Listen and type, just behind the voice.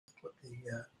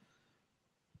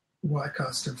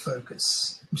Wirecast and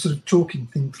focus. I'm sort of talking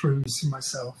things through to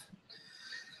myself.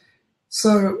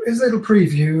 So here's a little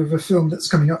preview of a film that's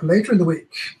coming up later in the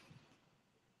week.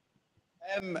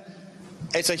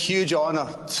 It's a huge honour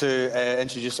to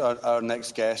introduce our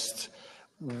next guest.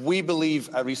 We believe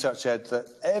at ResearchEd that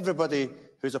everybody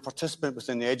who's a participant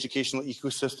within the educational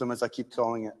ecosystem, as I keep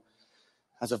calling it,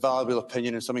 has a valuable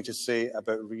opinion and something to say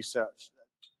about research.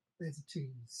 There's a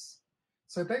tease.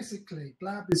 So basically,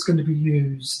 Blab is going to be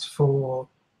used for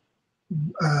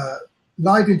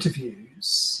live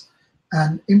interviews,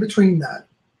 and in between that,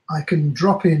 I can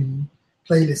drop in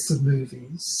playlists of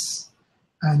movies,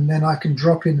 and then I can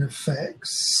drop in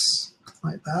effects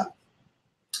like that.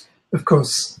 Of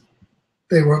course,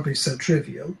 they won't be so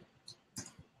trivial.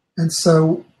 And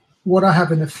so what I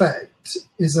have in effect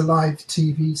is a live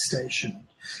TV station.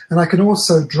 And I can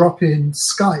also drop in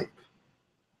Skype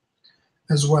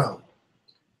as well.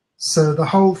 So the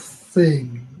whole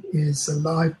thing is a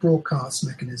live broadcast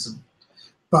mechanism.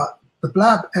 But the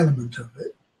Blab element of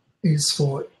it is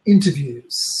for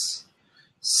interviews.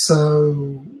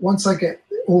 So once I get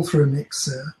all through a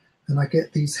mixer and I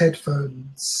get these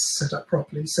headphones set up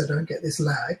properly so I don't get this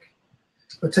lag,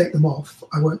 if I take them off,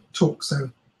 I won't talk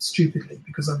so stupidly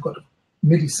because I've got a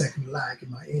millisecond lag in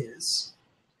my ears.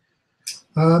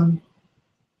 And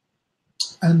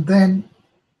then,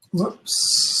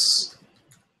 whoops,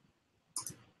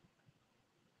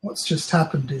 what's just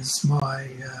happened is my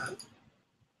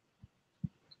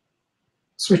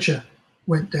switcher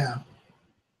went down.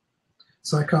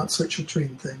 So I can't switch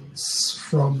between things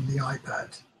from the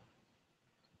iPad.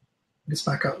 It's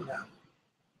back up now.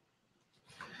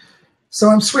 So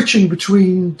I'm switching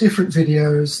between different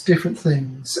videos, different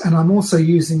things, and I'm also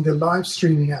using the live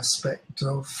streaming aspect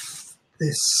of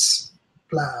this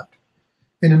Blab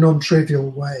in a non-trivial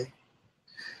way.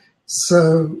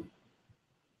 So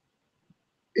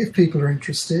if people are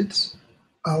interested,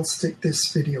 I'll stick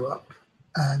this video up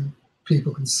and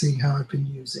people can see how I've been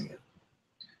using it.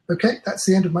 Okay, that's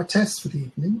the end of my test for the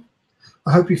evening.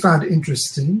 I hope you found it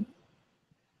interesting.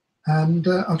 And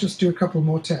I'll just do a couple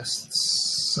more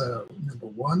tests. So, number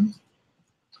one.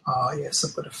 Yes,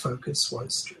 I've got to focus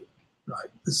voice stream. Right,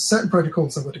 there's certain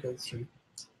protocols I've got to go through.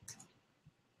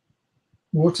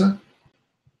 Water.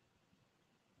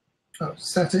 Oh,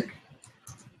 static.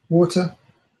 Water.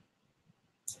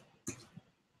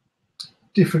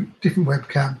 Different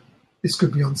webcam. This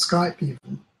could be on Skype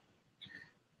even.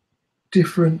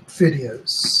 Different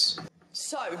videos.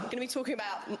 So, we're going to be talking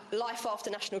about life after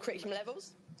national curriculum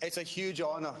levels. It's a huge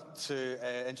honour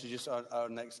to introduce our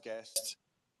next guest.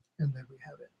 And there we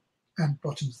have it. And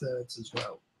bottom thirds as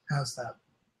well. How's that?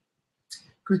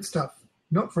 Good stuff.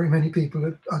 Not very many people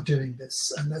are doing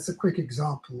this. And that's a quick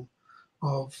example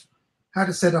of how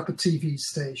to set up a TV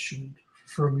station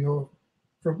from your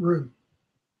front room.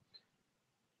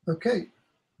 Okay.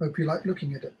 Hope you like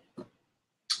looking at it.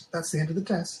 That's the end of the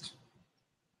test.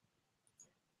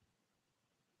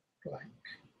 Blank.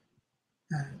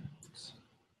 And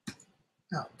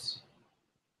out.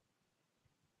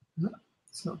 No,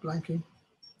 it's not blanking.